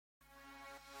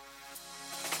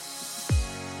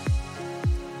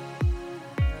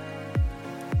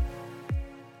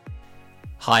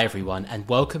Hi everyone, and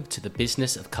welcome to the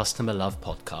Business of Customer Love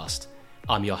podcast.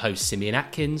 I'm your host, Simeon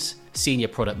Atkins, Senior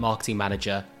Product Marketing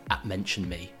Manager at Mention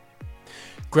Me.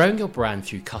 Growing your brand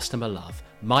through customer love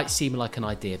might seem like an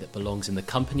idea that belongs in the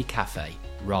company cafe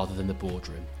rather than the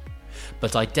boardroom.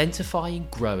 But identifying,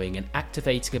 growing, and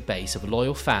activating a base of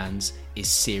loyal fans is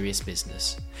serious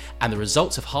business. And the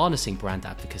results of harnessing brand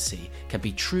advocacy can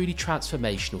be truly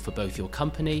transformational for both your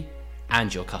company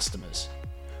and your customers.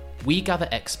 We gather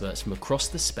experts from across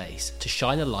the space to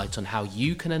shine a light on how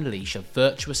you can unleash a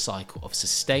virtuous cycle of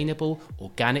sustainable,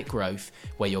 organic growth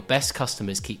where your best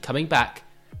customers keep coming back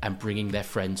and bringing their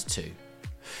friends too.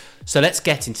 So let's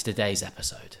get into today's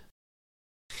episode.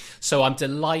 So I'm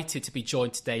delighted to be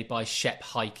joined today by Shep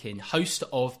Hyken, host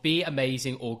of Be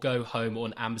Amazing or Go Home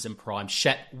on Amazon Prime.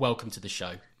 Shep, welcome to the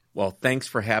show. Well, thanks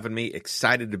for having me.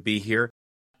 Excited to be here.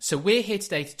 So we're here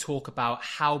today to talk about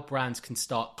how brands can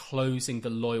start closing the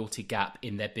loyalty gap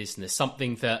in their business,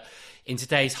 something that in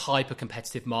today's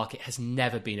hyper-competitive market has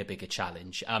never been a bigger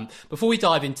challenge. Before we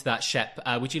dive into that, Shep,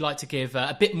 would you like to give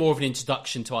a bit more of an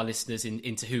introduction to our listeners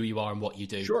into who you are and what you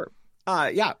do? Sure.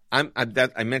 I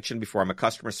mentioned before, I'm a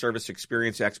customer service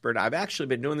experience expert. I've actually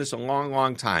been doing this a long,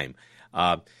 long time.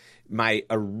 My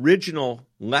original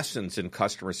lessons in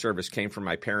customer service came from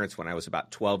my parents when I was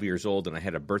about 12 years old, and I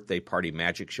had a birthday party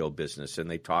magic show business, and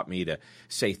they taught me to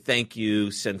say thank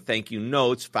you, send thank you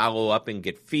notes, follow up and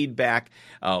get feedback,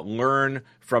 learn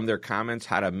from their comments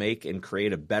how to make and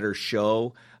create a better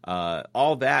show.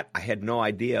 All that I had no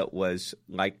idea was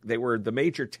like they were the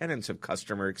major tenets of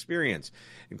customer experience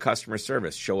and customer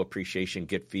service: show appreciation,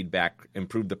 get feedback,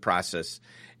 improve the process,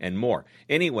 and more.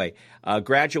 Anyway,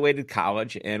 graduated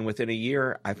college, and within a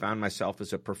year, I found myself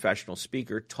as a professional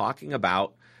speaker talking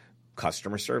about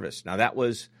customer service. Now, that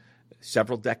was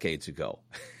several decades ago.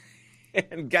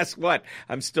 And guess what?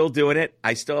 I'm still doing it.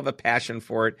 I still have a passion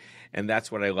for it, and that's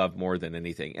what I love more than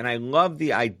anything. And I love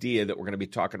the idea that we're going to be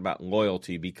talking about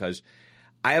loyalty because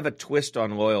I have a twist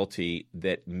on loyalty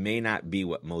that may not be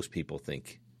what most people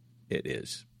think it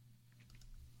is.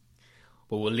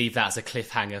 Well, we'll leave that as a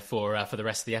cliffhanger for the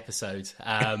rest of the episode.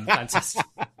 Fantastic.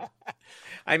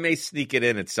 I may sneak it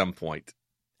in at some point.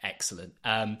 Excellent.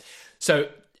 So,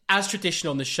 as tradition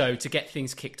on the show, to get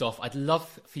things kicked off, I'd love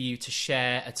for you to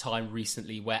share a time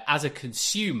recently where, as a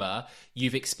consumer,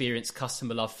 you've experienced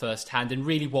customer love firsthand and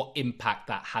really what impact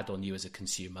that had on you as a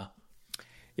consumer.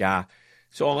 Yeah.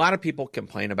 So a lot of people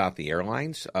complain about the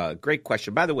airlines. Great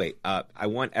question. By the way, I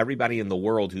want everybody in the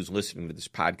world who's listening to this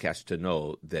podcast to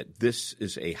know that this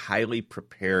is a highly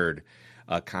prepared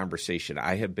conversation.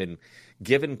 I have been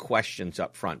given questions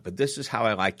up front, but this is how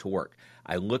I like to work.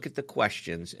 I look at the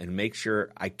questions and make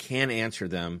sure I can answer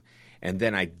them, and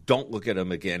then I don't look at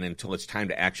them again until it's time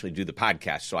to actually do the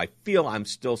podcast. So I feel I'm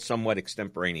still somewhat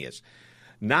extemporaneous.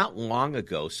 Not long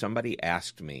ago, somebody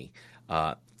asked me,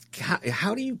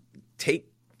 how do you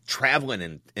take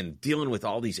traveling and dealing with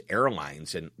all these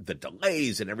airlines and the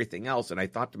delays and everything else? And I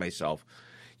thought to myself,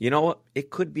 you know what? It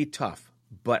could be tough,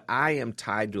 but I am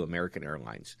tied to American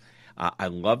Airlines. I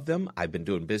love them. I've been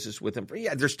doing business with them.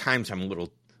 There's times I'm a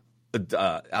little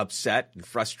upset and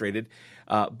frustrated.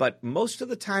 But most of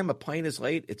the time a plane is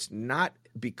late, it's not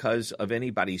because of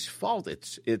anybody's fault.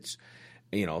 It's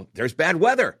there's bad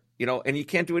weather, and you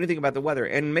can't do anything about the weather.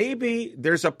 And maybe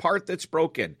there's a part that's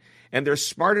broken, and they're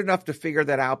smart enough to figure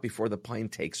that out before the plane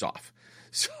takes off.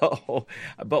 So,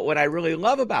 but what I really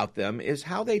love about them is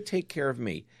how they take care of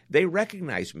me. They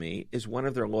recognize me as one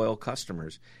of their loyal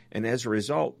customers. And as a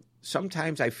result,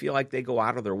 sometimes I feel like they go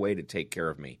out of their way to take care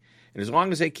of me. And as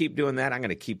long as they keep doing that, I'm going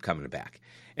to keep coming back.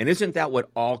 And isn't that what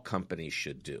all companies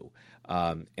should do?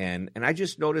 And I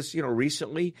just noticed,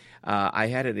 recently I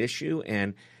had an issue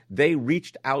and they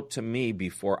reached out to me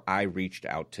before I reached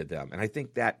out to them. And I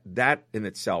think that in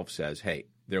itself says, hey,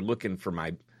 they're looking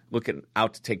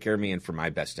out to take care of me and for my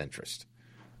best interest.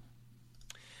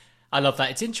 I love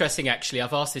that. It's interesting, actually.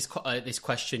 I've asked this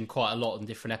question quite a lot on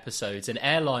different episodes, and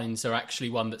airlines are actually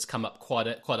one that's come up quite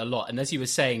a lot. And as you were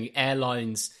saying,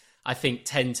 airlines, I think,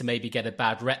 tend to maybe get a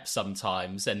bad rep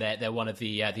sometimes, and they're one of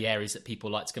the areas that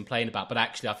people like to complain about. But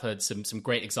actually, I've heard some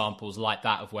great examples like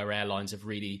that of where airlines have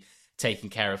really taken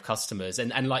care of customers.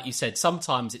 And like you said,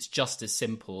 sometimes it's just as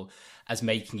simple as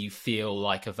making you feel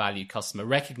like a valued customer,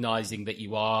 recognizing that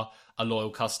you are a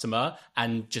loyal customer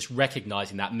and just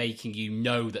recognizing that, making you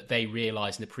know that they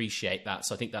realize and appreciate that.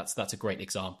 So I think that's a great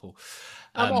example.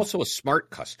 I'm also a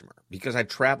smart customer because I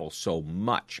travel so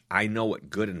much. I know what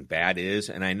good and bad is,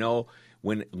 and I know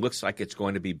when it looks like it's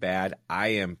going to be bad, I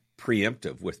am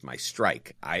preemptive with my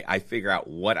strike. I figure out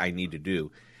what I need to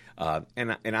do.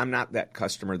 And I'm not that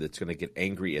customer that's going to get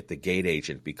angry at the gate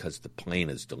agent because the plane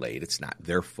is delayed. It's not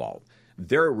their fault.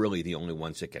 They're really the only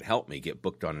ones that can help me get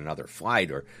booked on another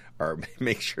flight or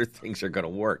make sure things are going to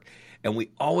work. And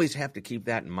we always have to keep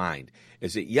that in mind,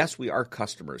 is that, yes, we are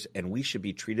customers and we should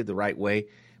be treated the right way,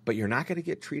 but you're not going to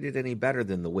get treated any better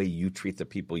than the way you treat the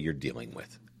people you're dealing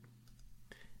with.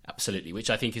 Absolutely, which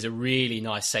I think is a really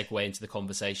nice segue into the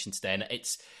conversation today. And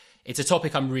it's a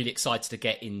topic I'm really excited to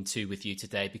get into with you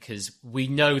today, because we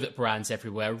know that brands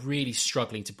everywhere are really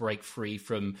struggling to break free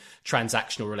from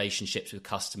transactional relationships with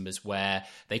customers where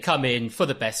they come in for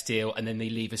the best deal and then they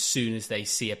leave as soon as they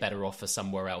see a better offer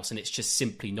somewhere else. And it's just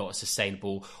simply not a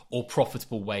sustainable or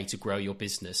profitable way to grow your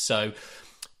business. So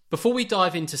before we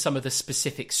dive into some of the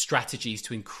specific strategies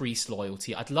to increase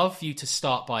loyalty, I'd love you to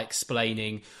start by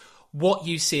explaining what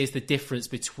you see as the difference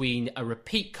between a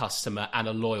repeat customer and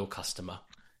a loyal customer.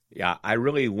 Yeah, I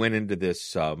really went into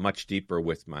this much deeper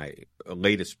with my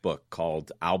latest book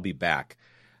called I'll Be Back,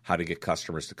 How to Get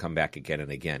Customers to Come Back Again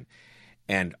and Again.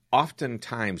 And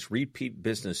oftentimes repeat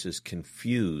business is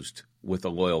confused with a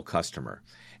loyal customer.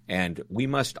 And we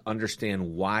must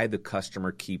understand why the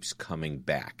customer keeps coming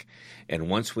back. And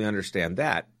once we understand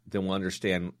that, then we'll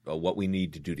understand what we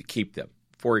need to do to keep them.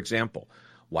 For example,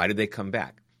 why did they come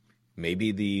back?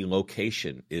 Maybe the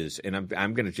location is, and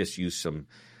I'm going to just use some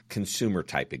consumer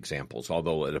type examples,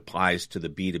 although it applies to the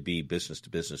B2B business to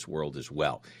business world as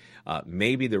well.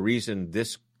 Maybe the reason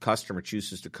this customer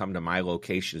chooses to come to my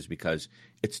location is because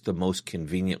it's the most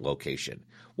convenient location.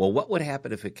 Well, what would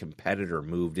happen if a competitor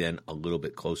moved in a little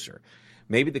bit closer?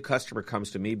 Maybe the customer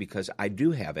comes to me because I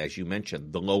do have, as you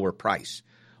mentioned, the lower price.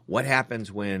 What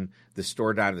happens when the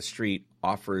store down the street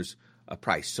offers a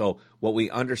price? So what we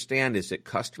understand is that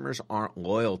customers aren't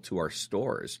loyal to our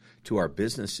stores, to our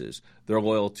businesses. They're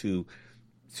loyal to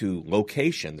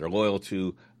location. They're loyal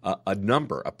to a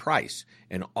number, a price.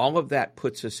 And all of that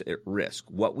puts us at risk.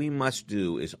 What we must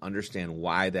do is understand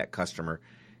why that customer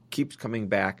keeps coming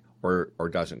back or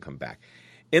doesn't come back.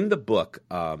 In the book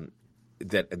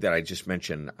that I just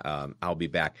mentioned, I'll Be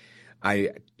Back,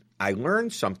 I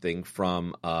learned something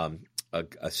from a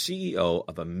CEO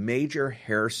of a major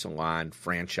hair salon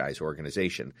franchise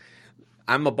organization.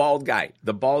 I'm a bald guy.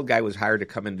 The bald guy was hired to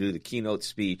come and do the keynote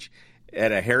speech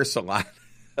at a hair salon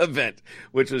event,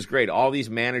 which was great. All these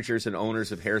managers and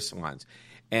owners of hair salons.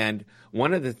 And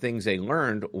one of the things they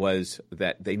learned was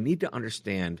that they need to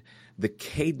understand the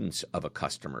cadence of a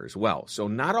customer as well. So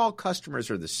not all customers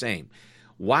are the same.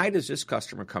 Why does this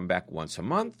customer come back once a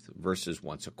month versus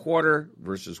once a quarter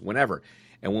versus whenever?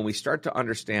 And when we start to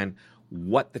understand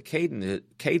what the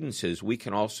cadence is, we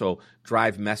can also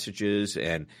drive messages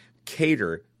and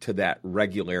cater to that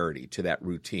regularity, to that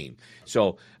routine.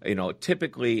 So,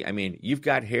 typically, you've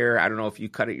got hair. I don't know if you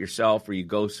cut it yourself or you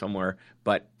go somewhere,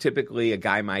 but typically a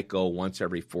guy might go once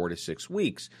every 4 to 6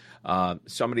 weeks.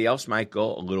 Somebody else might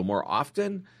go a little more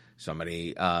often.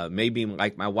 Somebody, maybe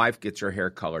like my wife, gets her hair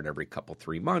colored every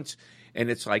 3 months, and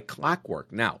it's like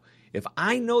clockwork. Now, if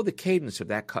I know the cadence of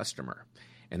that customer,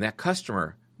 and that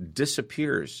customer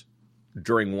disappears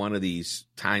during one of these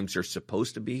times they're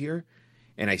supposed to be here,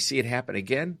 and I see it happen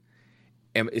again,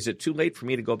 is it too late for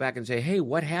me to go back and say, hey,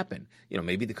 what happened?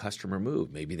 Maybe the customer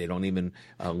moved. Maybe they don't even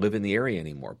live in the area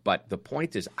anymore. But the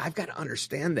point is, I've got to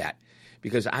understand that,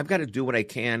 because I've got to do what I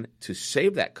can to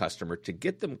save that customer, to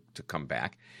get them to come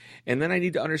back. And then I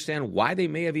need to understand why they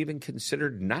may have even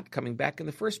considered not coming back in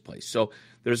the first place. So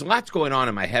there's lots going on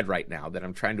in my head right now that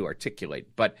I'm trying to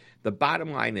articulate. But the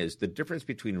bottom line is the difference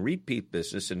between repeat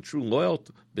business and true loyal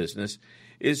business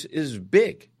is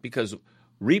big, because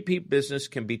repeat business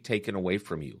can be taken away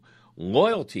from you.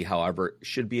 Loyalty, however,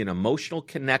 should be an emotional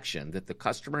connection that the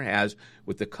customer has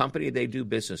with the company they do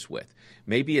business with.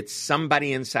 Maybe it's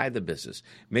somebody inside the business.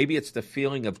 Maybe it's the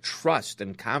feeling of trust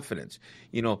and confidence.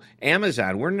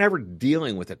 Amazon, we're never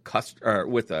dealing with a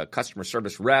customer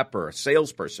service rep or a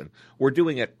salesperson. We're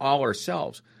doing it all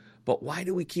ourselves. But why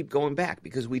do we keep going back?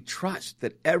 Because we trust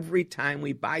that every time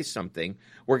we buy something,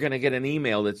 we're going to get an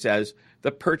email that says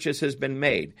the purchase has been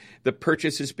made, the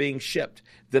purchase is being shipped,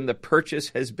 then the purchase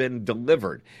has been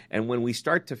delivered. And when we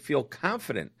start to feel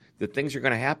confident that things are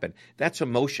going to happen, that's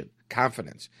emotion,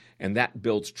 confidence, and that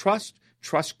builds trust.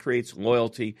 Trust creates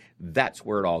loyalty. That's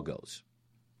where it all goes.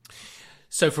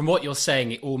 So from what you're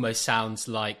saying, it almost sounds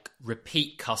like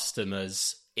repeat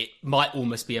customers, it might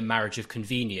almost be a marriage of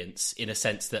convenience, in a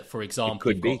sense that, for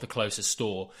example, you've got the closest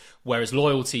store, whereas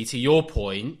loyalty, to your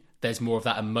point, there's more of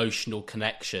that emotional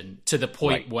connection, to the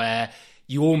point where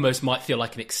you almost might feel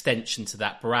like an extension to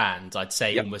that brand. I'd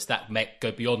say Yep. almost that may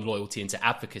go beyond loyalty into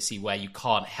advocacy, where you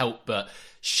can't help but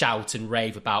shout and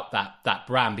rave about that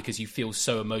brand because you feel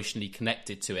so emotionally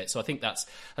connected to it. So I think that's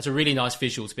a really nice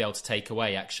visual to be able to take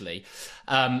away, actually.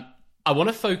 I want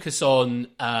to focus on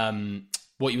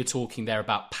what you were talking there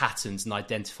about patterns and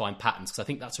identifying patterns, because I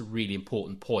think that's a really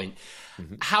important point.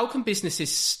 Mm-hmm. How can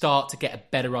businesses start to get a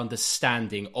better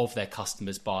understanding of their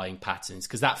customers' buying patterns?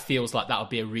 Because that feels like that would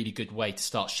be a really good way to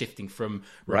start shifting from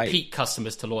repeat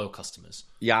customers to loyal customers.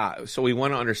 Yeah. So we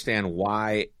want to understand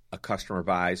why a customer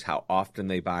buys, how often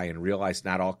they buy, and realize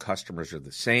not all customers are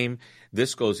the same.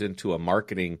 This goes into a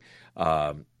marketing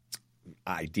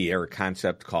idea or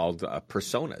concept called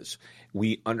personas.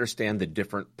 We understand the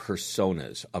different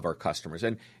personas of our customers.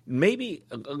 And maybe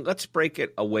let's break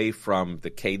it away from the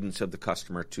cadence of the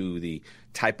customer to the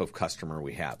type of customer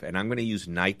we have. And I'm going to use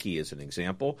Nike as an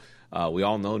example. We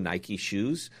all know Nike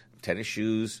shoes, tennis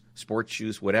shoes, sports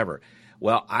shoes, whatever.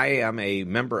 Well, I am a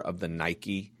member of the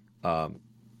Nike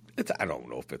I don't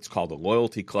know if it's called a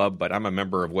loyalty club, but I'm a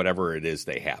member of whatever it is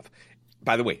they have.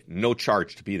 By the way, no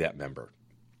charge to be that member.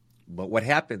 But what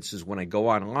happens is when I go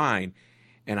online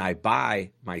and I buy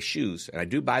my shoes, and I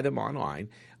do buy them online,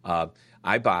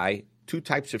 I buy two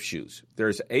types of shoes.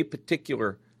 There's a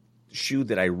particular shoe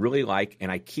that I really like,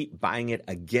 and I keep buying it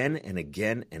again and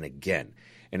again and again.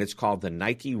 And it's called the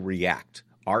Nike React,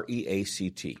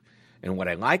 R-E-A-C-T. And what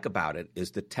I like about it is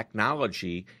the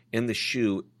technology in the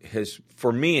shoe has,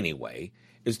 for me anyway,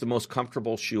 is the most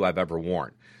comfortable shoe I've ever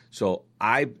worn. So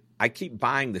I keep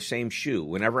buying the same shoe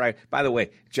whenever by the way,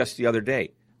 just the other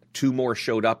day, 2 more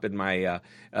showed up in my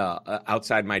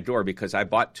outside my door because I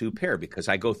bought 2 pair because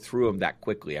I go through them that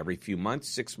quickly. Every few months,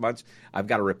 6 months, I've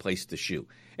got to replace the shoe.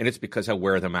 And it's because I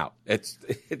wear them out.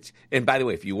 And by the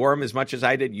way, if you wore them as much as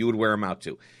I did, you would wear them out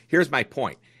too. Here's my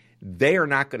point. They are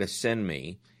not going to send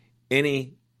me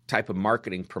any type of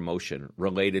marketing promotion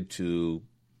related to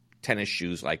tennis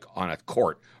shoes like on a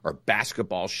court or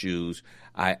basketball shoes.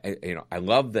 I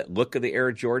love the look of the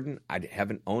Air Jordan. I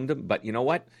haven't owned them, but you know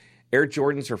what? Air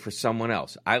Jordans are for someone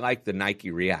else. I like the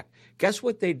Nike React. Guess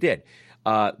what they did?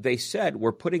 They said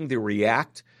we're putting the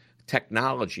React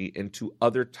technology into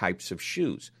other types of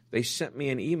shoes. They sent me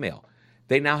an email.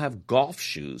 They now have golf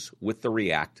shoes with the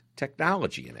React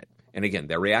technology in it. And again,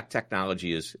 the React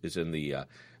technology is in the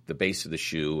base of the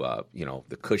shoe,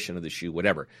 the cushion of the shoe,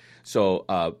 whatever.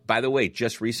 So, by the way,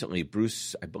 just recently,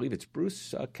 I believe it's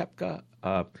Bruce Koepka.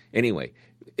 Anyway,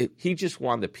 he just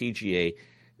won the PGA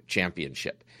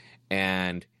championship.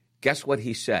 And guess what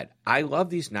he said? I love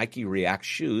these Nike React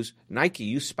shoes. Nike,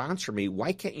 you sponsor me.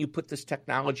 Why can't you put this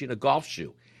technology in a golf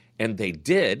shoe? And they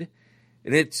did.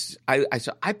 And I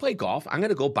said, I play golf. I'm going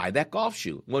to go buy that golf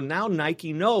shoe. Well, now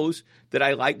Nike knows that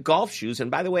I like golf shoes. And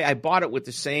by the way, I bought it with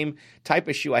the same type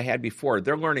of shoe I had before.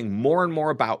 They're learning more and more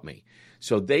about me.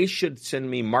 So they should send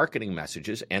me marketing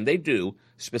messages, and they do,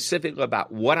 specifically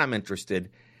about what I'm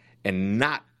interested in,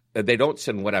 not they don't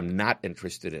send what I'm not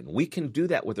interested in. We can do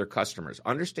that with our customers.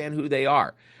 Understand who they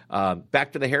are.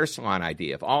 Back to the hair salon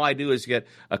idea. If all I do is get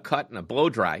a cut and a blow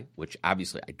dry, which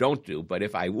obviously I don't do, but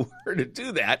if I were to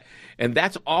do that, and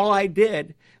that's all I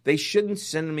did, they shouldn't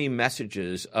send me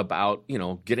messages about,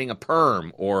 getting a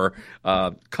perm or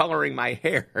coloring my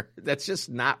hair. That's just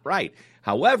not right.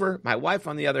 However, my wife,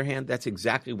 on the other hand, that's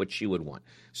exactly what she would want.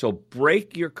 So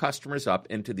break your customers up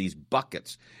into these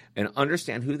buckets and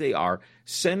understand who they are.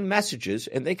 Send messages,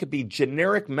 and they could be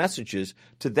generic messages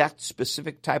to that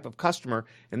specific type of customer,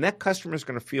 and that customer is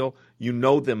going to feel you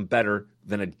know them better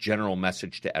than a general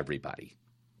message to everybody.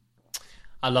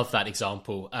 I love that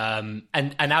example. And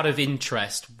out of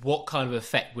interest, what kind of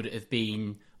effect would it have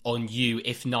been on you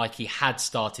if Nike had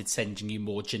started sending you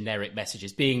more generic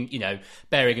messages? Being,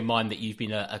 bearing in mind that you've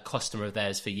been a customer of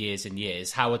theirs for years and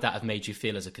years, how would that have made you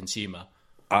feel as a consumer?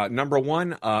 Number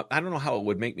one, I don't know how it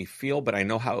would make me feel, but I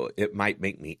know how it might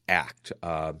make me act.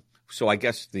 So I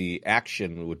guess the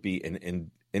action would be an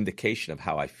indication of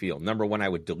how I feel. Number one, I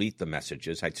would delete the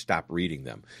messages. I'd stop reading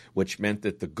them, which meant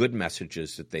that the good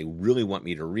messages that they really want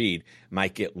me to read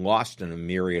might get lost in a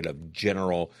myriad of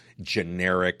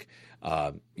generic,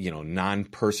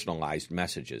 non-personalized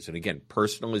messages. And again,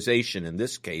 personalization in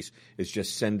this case is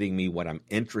just sending me what I'm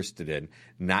interested in,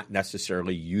 not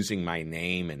necessarily using my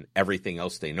name and everything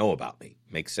else they know about me.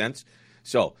 Makes sense?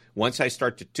 So once I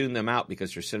start to tune them out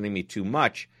because they're sending me too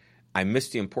much, I miss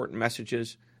the important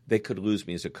messages. They could lose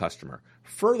me as a customer.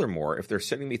 Furthermore, if they're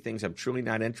sending me things I'm truly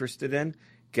not interested in,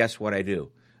 guess what I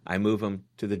do? I move them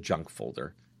to the junk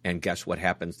folder. And guess what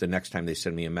happens the next time they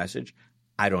send me a message?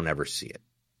 I don't ever see it.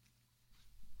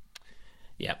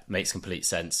 Yeah, makes complete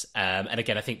sense. And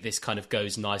again, I think this kind of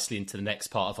goes nicely into the next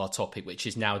part of our topic, which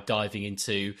is now diving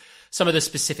into some of the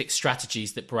specific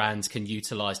strategies that brands can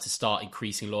utilize to start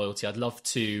increasing loyalty. I'd love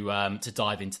to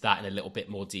dive into that in a little bit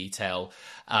more detail.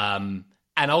 And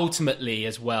ultimately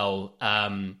as well,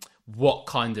 what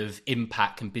kind of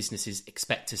impact can businesses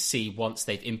expect to see once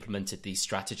they've implemented these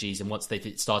strategies and once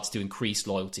they've started to increase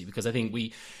loyalty? Because I think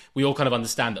we all kind of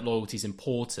understand that loyalty is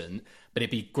important, but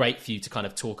it'd be great for you to kind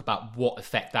of talk about what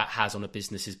effect that has on a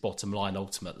business's bottom line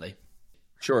ultimately.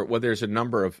 Sure. Well, there's a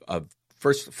number of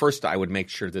first, I would make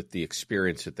sure that the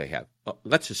experience that they have,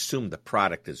 let's assume the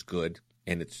product is good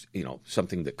and it's,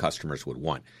 something that customers would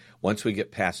want. Once we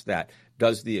get past that,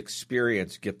 does the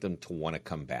experience get them to want to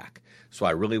come back? So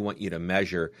I really want you to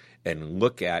measure and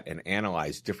look at and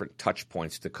analyze different touch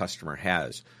points the customer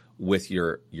has with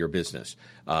your business.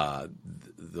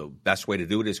 The best way to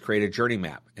do it is create a journey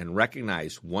map and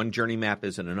recognize one journey map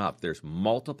isn't enough. There's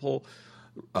multiple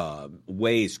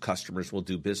ways customers will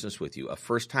do business with you. A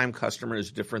first-time customer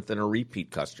is different than a repeat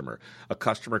customer. A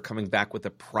customer coming back with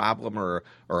a problem or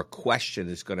a question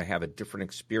is going to have a different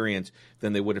experience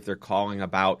than they would if they're calling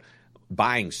about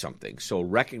buying something. So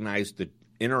recognize the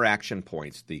interaction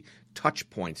points, the touch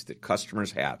points that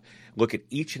customers have. Look at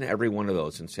each and every one of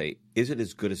those and say, is it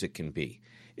as good as it can be?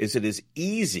 Is it as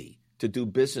easy to do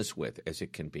business with as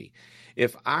it can be?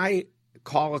 If I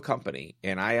call a company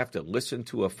and I have to listen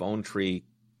to a phone tree,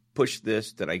 push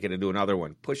this, then I get to do another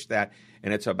one, push that,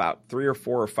 and it's about 3 or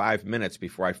 4 or 5 minutes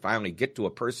before I finally get to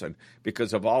a person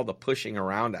because of all the pushing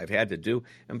around I've had to do.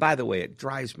 And by the way, it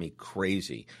drives me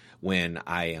crazy when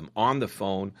I am on the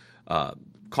phone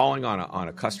calling on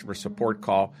a customer support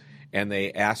call and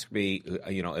they ask me,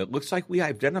 it looks like we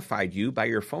identified you by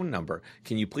your phone number.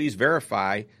 Can you please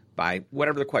verify by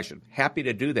whatever the question? Happy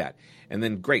to do that. And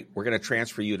then, great, we're going to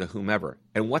transfer you to whomever.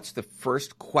 And what's the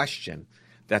first question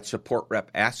that support rep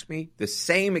asks me? The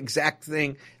same exact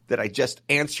thing that I just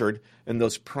answered in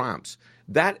those prompts.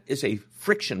 That is a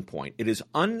friction point. It is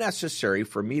unnecessary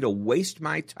for me to waste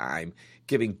my time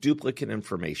giving duplicate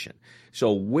information.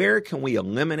 So where can we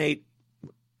eliminate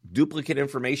duplicate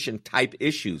information type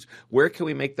issues? Where can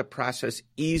we make the process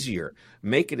easier?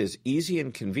 Make it as easy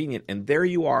and convenient. And there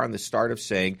you are on the start of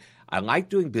saying, I like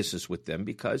doing business with them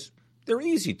because they're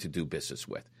easy to do business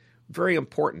with. Very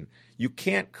important. You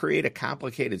can't create a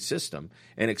complicated system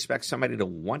and expect somebody to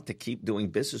want to keep doing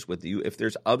business with you if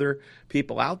there's other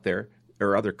people out there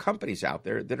or other companies out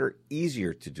there that are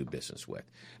easier to do business with.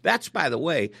 That's, by the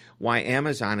way, why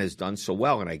Amazon has done so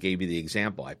well. And I gave you the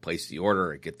example. I place the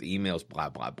order, I get the emails, blah,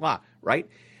 blah, blah, right?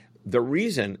 The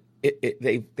reason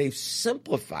they've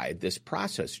simplified this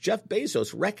process. Jeff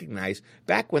Bezos recognized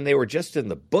back when they were just in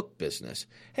the book business,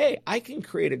 hey, I can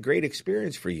create a great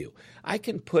experience for you. I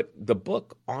can put the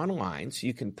book online so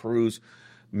you can peruse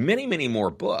many, many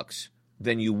more books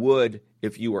than you would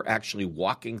if you were actually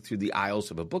walking through the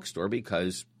aisles of a bookstore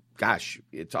because, gosh,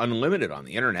 it's unlimited on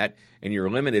the internet and you're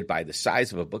limited by the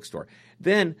size of a bookstore.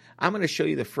 Then I'm going to show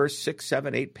you the first 6,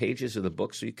 7, 8 pages of the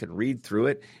book so you can read through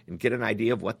it and get an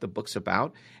idea of what the book's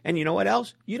about. And you know what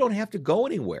else? You don't have to go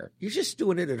anywhere. You're just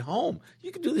doing it at home.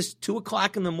 You can do this 2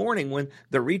 o'clock in the morning when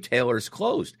the retailer is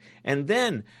closed. And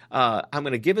then I'm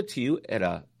going to give it to you at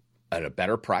a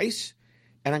better price.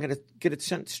 And I'm going to get it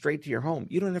sent straight to your home.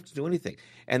 You don't have to do anything.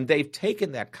 And they've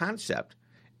taken that concept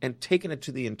and taken it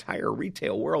to the entire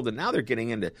retail world. And now they're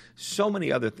getting into so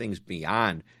many other things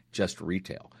beyond just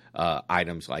retail.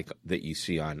 Items like that you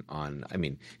see on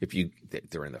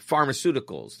they're in the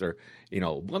pharmaceuticals.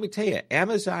 Let me tell you,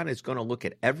 Amazon is going to look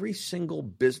at every single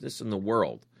business in the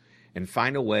world and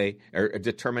find a way or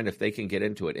determine if they can get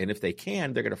into it. And if they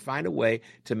can, they're going to find a way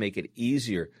to make it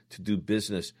easier to do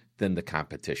business than the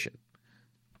competition.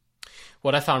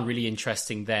 What I found really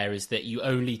interesting there is that you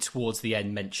only towards the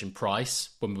end mentioned price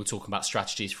when we were talking about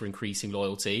strategies for increasing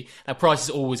loyalty. Now, price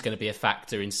is always going to be a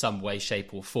factor in some way,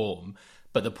 shape or form.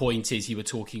 But the point is you were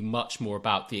talking much more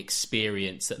about the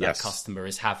experience that Yes. that customer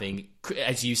is having.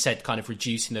 As you said, kind of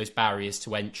reducing those barriers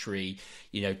to entry,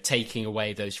 taking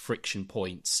away those friction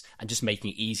points and just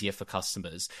making it easier for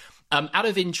customers. Out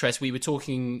of interest, we were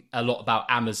talking a lot about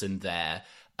Amazon there.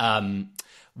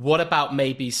 What about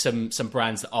maybe some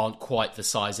brands that aren't quite the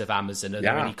size of Amazon? Are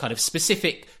there any kind of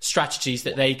specific strategies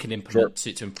that they can implement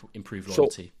to improve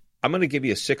loyalty? So I'm going to give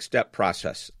you a 6-step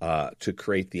process to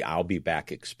create the I'll be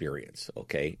back experience.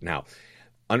 Okay. Now,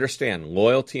 understand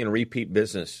loyalty and repeat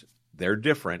business, they're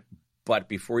different, but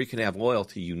before you can have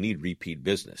loyalty, you need repeat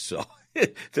business. So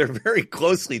they're very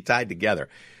closely tied together.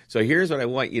 So here's what I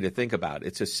want you to think about.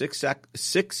 It's a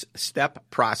six-step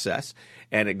process,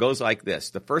 and it goes like this.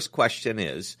 The first question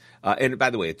is, and by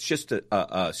the way, it's just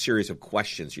a series of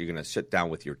questions you're going to sit down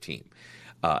with your team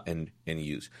and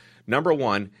use. Number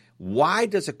one, why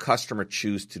does a customer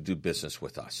choose to do business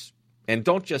with us? And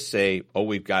don't just say, oh,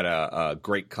 we've got a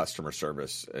great customer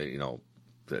service,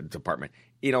 department.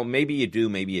 Maybe you do,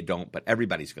 maybe you don't, but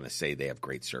everybody's going to say they have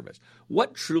great service.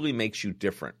 What truly makes you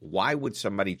different? Why would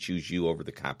somebody choose you over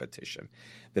the competition?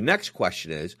 The next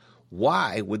question is,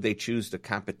 why would they choose the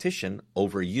competition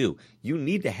over you? You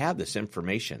need to have this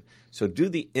information. So do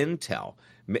the intel.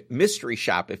 Mystery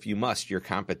shop, if you must, your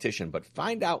competition, but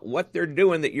find out what they're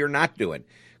doing that you're not doing.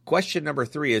 Question number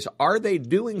 3 is, are they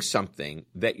doing something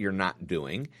that you're not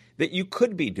doing that you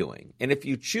could be doing? And if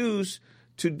you choose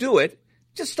to do it,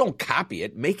 just don't copy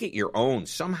it. Make it your own.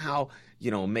 Somehow,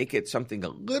 make it something a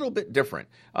little bit different.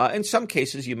 In some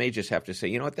cases, you may just have to say,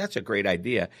 you know what, that's a great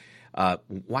idea.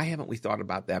 Why haven't we thought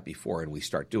about that before? And we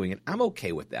start doing it. I'm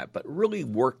okay with that, but really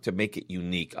work to make it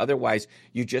unique. Otherwise,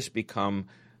 you just become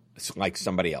like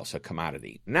somebody else, a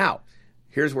commodity. Now,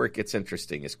 here's where it gets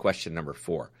interesting is question number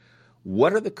 4.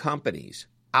 What are the companies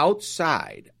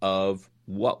outside of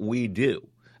what we do,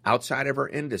 outside of our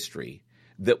industry,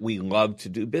 that we love to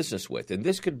do business with? And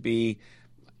this could be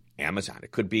Amazon.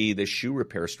 It could be the shoe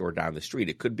repair store down the street.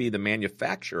 It could be the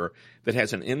manufacturer that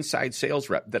has an inside sales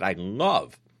rep that I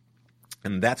love.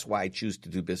 And that's why I choose to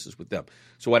do business with them.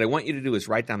 So what I want you to do is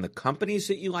write down the companies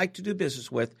that you like to do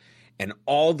business with and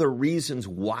all the reasons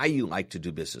why you like to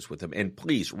do business with them. And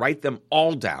please write them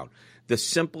all down. The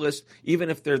simplest, even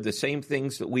if they're the same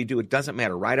things that we do, it doesn't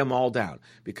matter. Write them all down,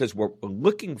 because what we're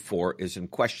looking for is in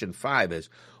question 5 is,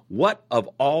 what of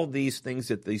all these things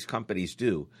that these companies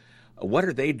do, what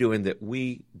are they doing that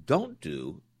we don't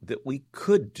do that we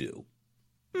could do?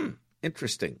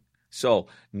 Interesting. So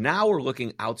now we're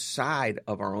looking outside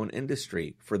of our own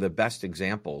industry for the best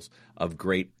examples of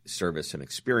great service and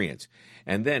experience.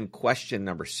 And then question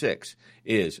number 6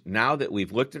 is, now that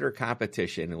we've looked at our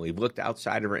competition and we've looked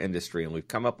outside of our industry and we've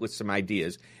come up with some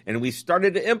ideas and we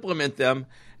started to implement them,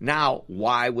 now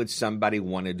why would somebody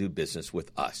want to do business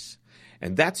with us?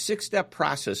 And that 6-step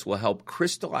process will help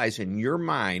crystallize in your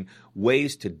mind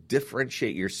ways to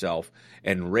differentiate yourself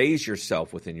and raise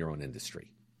yourself within your own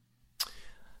industry.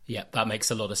 Yeah, that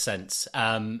makes a lot of sense.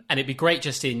 And it'd be great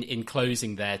just in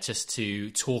closing there, just to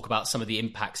talk about some of the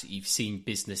impacts that you've seen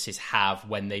businesses have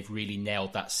when they've really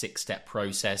nailed that 6-step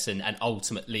process and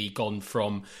ultimately gone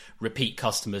from repeat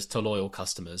customers to loyal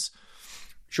customers.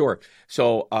 Sure.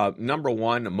 So number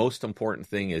one, the most important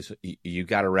thing is you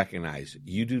got to recognize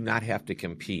you do not have to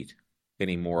compete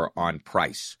anymore on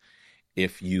price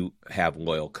if you have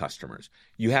loyal customers.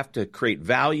 You have to create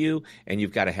value, and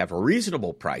you've got to have a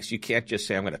reasonable price. You can't just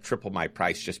say, I'm going to triple my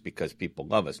price just because people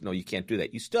love us. No, you can't do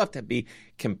that. You still have to be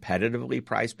competitively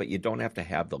priced, but you don't have to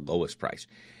have the lowest price.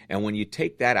 And when you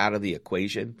take that out of the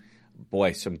equation,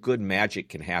 boy, some good magic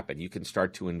can happen. You can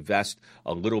start to invest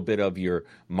a little bit of your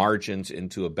margins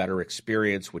into a better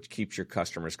experience, which keeps your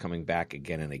customers coming back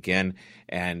again and again.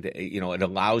 And, it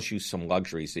allows you some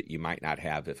luxuries that you might not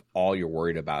have if all you're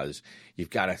worried about is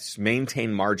you've got to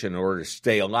maintain margin in order to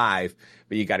stay alive,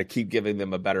 but you got to keep giving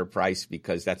them a better price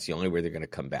because that's the only way they're going to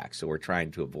come back. So we're trying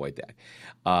to avoid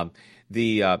that.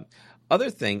 The other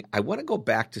thing, I want to go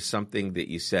back to something that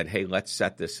you said, hey, let's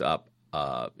set this up.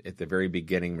 At the very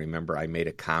beginning, remember I made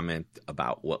a comment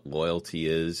about what loyalty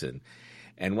is,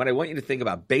 and what I want you to think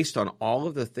about, based on all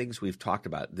of the things we've talked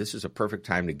about, this is a perfect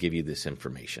time to give you this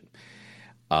information.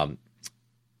 The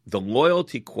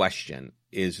loyalty question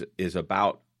is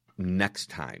about next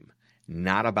time,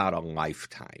 not about a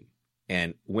lifetime.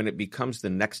 And when it becomes the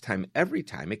next time, every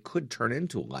time, it could turn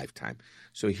into a lifetime.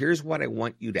 So here's what I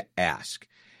want you to ask.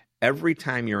 Every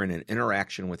time you're in an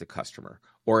interaction with a customer,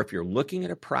 or if you're looking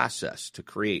at a process to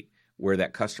create where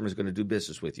that customer is going to do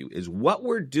business with you, is what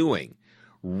we're doing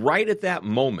right at that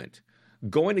moment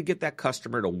going to get that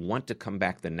customer to want to come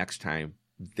back the next time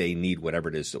they need whatever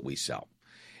it is that we sell?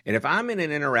 And if I'm in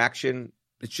an interaction,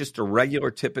 it's just a regular,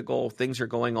 typical, things are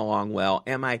going along well.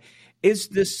 Is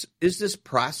this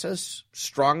process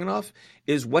strong enough?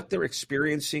 Is what they're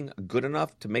experiencing good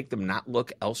enough to make them not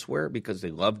look elsewhere because they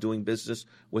love doing business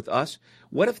with us?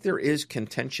 What if there is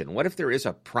contention? What if there is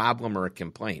a problem or a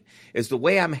complaint? Is the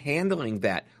way I'm handling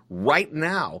that right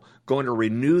now going to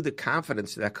renew the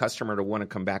confidence of that customer to want to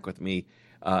come back with me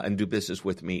and do business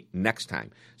with me next time?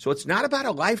 So it's not about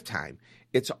a lifetime.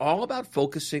 It's all about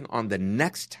focusing on the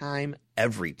next time,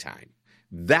 every time.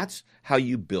 That's how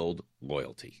you build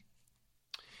loyalty.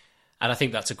 And I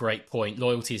think that's a great point.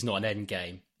 Loyalty is not an end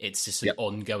game. It's just an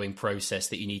ongoing process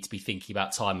that you need to be thinking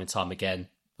about time and time again.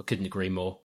 I couldn't agree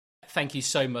more. Thank you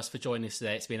so much for joining us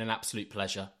today. It's been an absolute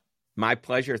pleasure. My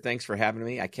pleasure. Thanks for having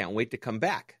me. I can't wait to come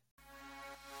back.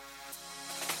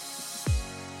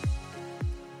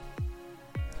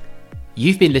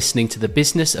 You've been listening to the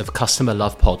Business of Customer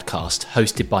Love podcast,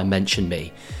 hosted by Mention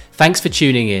Me. Thanks for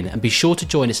tuning in, and be sure to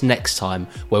join us next time,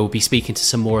 where we'll be speaking to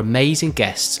some more amazing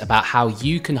guests about how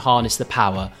you can harness the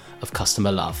power of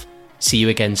customer love. See you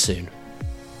again soon.